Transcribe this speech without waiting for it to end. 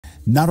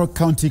Narok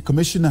County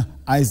Commissioner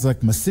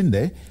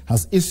Masinde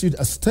has issued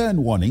a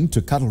stern warning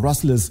to cattle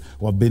rustlers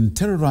who have been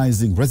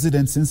terrorizing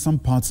residents in some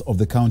parts of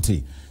the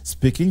county.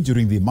 Speaking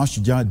during the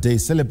Mashujaa Day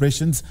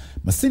celebrations,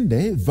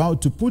 Masinde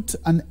vowed to put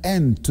an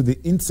end to the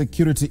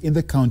insecurity in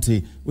the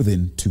county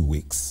within 2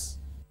 weeks.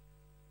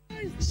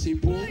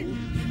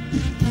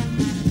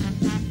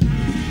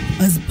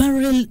 As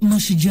parallel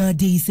Mashujaa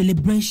Day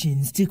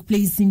celebrations took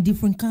place in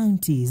different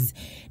counties,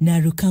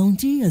 Narok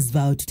County has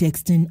vowed to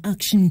extend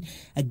action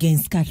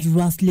against cattle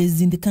rustlers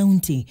in the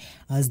county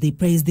as they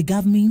praise the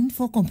government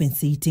for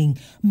compensating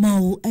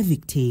Mau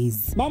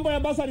evictees. Mambo ya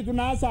basari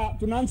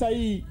tunaanza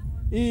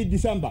hii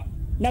Disemba.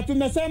 Na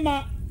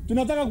tumesema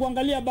tunataka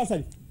kuangalia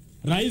basari.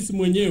 Rais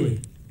mwenyewe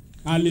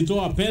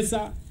alitoa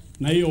pesa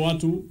na hiyo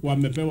watu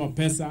wamepewa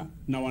pesa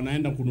na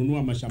wanaenda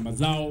kununua mashamba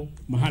zao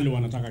mahali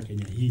wanataka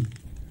Kenya hii.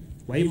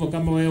 Kwa hivyo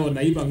kama wewe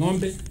unaiba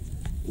ng'ombe,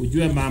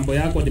 ujue mambo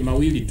yako ni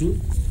mawili tu.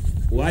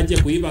 Uache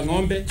kuiba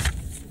ng'ombe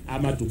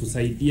ama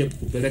tukusaidie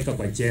kupeleka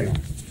kwa jela.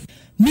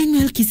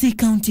 Meanwhile, KBC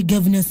County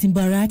Governor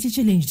Simbarati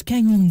challenged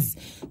Kenyans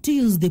to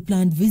use the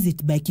planned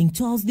visit by King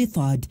Charles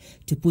III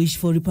to push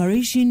for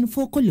reparation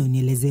for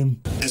colonialism.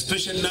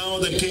 Especially now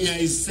that Kenya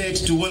is set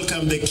to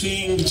welcome the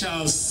King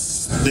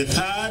Charles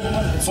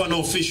III for an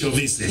official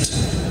visit.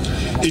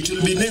 It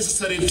will be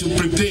necessary to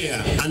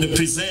prepare and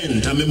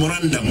present a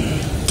memorandum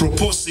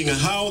proposing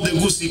how the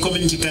Gusii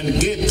community can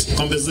get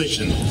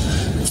compensation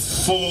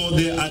for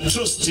the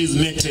atrocities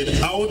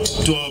meted out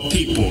to our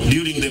people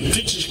during the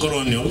British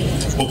colonial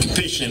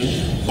occupation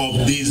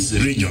of this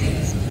region.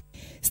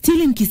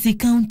 Still in KBC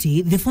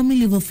County, the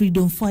family of a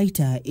freedom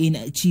fighter in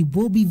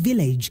Chibobi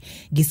village,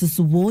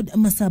 Gesusu Ward,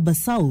 Masaba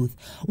South,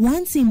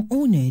 wants him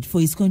honored for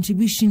his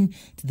contribution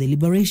to the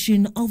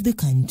liberation of the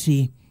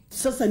country.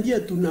 Sasa ndiye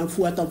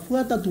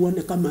tunafuata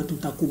tuone kama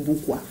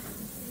tutakumbukwa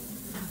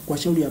kwa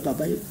shauri ya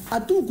baba yetu.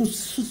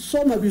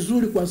 Hatukusoma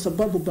vizuri kwa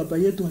sababu baba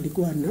yetu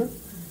alikuwa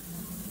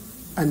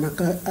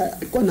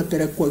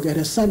anapelekwa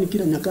gerezani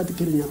kila nyakati.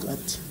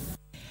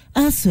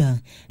 Elsewhere,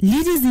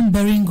 leaders in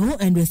Baringo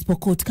and West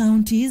Pokot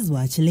counties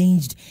were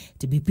challenged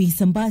to be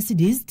peace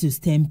ambassadors to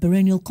stem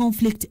perennial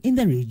conflict in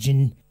the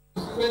region.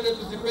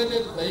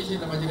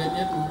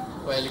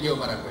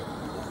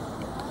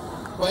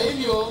 Kwa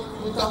hivyo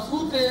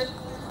tutafute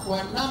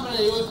kwa namna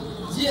yote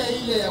njia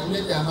ile ya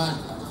kuleta amani,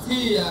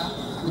 si ya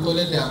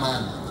kutoleta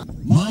amani.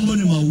 Mambo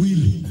ni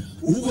mawili,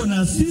 uko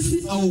na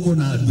sisi au uko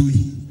na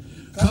adui.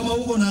 Kama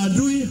uko na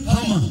adui,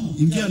 hama,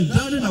 ingia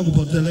ndani na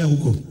kupotelea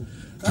huko.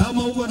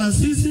 Kama uko na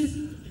sisi,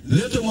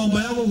 lete mambo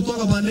yako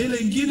kutoka pande ile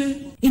ingine.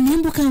 In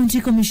Embu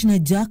County, Commissioner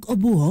Jack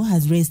Obuo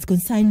has raised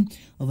concern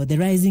over the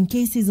rising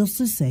cases of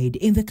suicide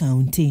in the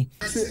county.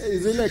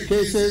 Zile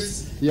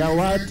cases ya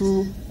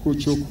watu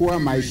kuchukua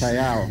maisha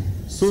yao,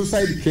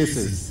 suicide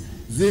cases,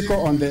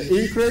 ziko on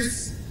the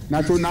increase,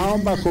 na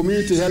tunaomba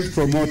community health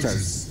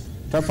promoters,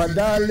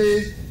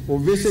 tafadhali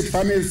uvisit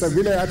families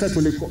vile hata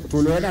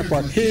tuliona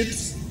kwa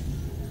kids,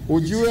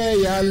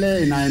 ujue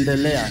yale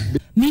inaendelea.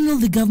 Meanwhile,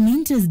 the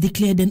government has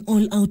declared an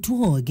all-out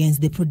war against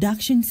the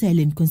production,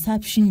 sale and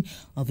consumption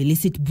of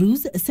illicit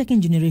brews,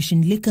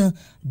 second-generation liquor,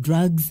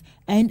 drugs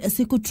and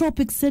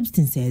psychotropic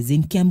substances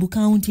in Kiambu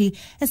County,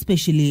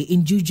 especially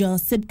in Mashujaa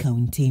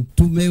sub-county.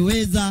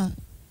 Tumeweza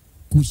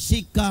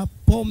kushika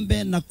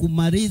pombe na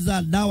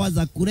kumaliza dawa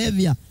za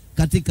kulevya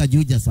katika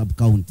Mashujaa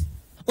sub-county.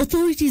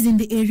 Authorities in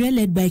the area,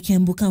 led by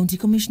Kiambu County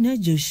Commissioner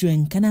Joshua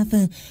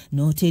Nkanatha,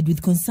 noted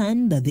with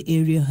concern that the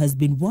area has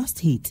been worst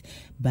hit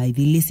by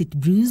the illicit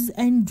brews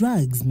and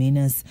drugs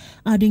menace,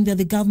 adding that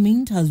the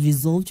government has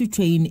resolved to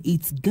train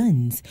its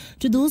guns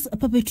to those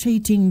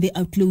perpetrating the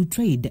outlaw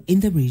trade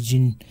in the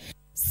region.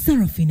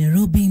 Sarafina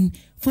Robin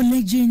for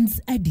Legends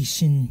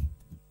Edition.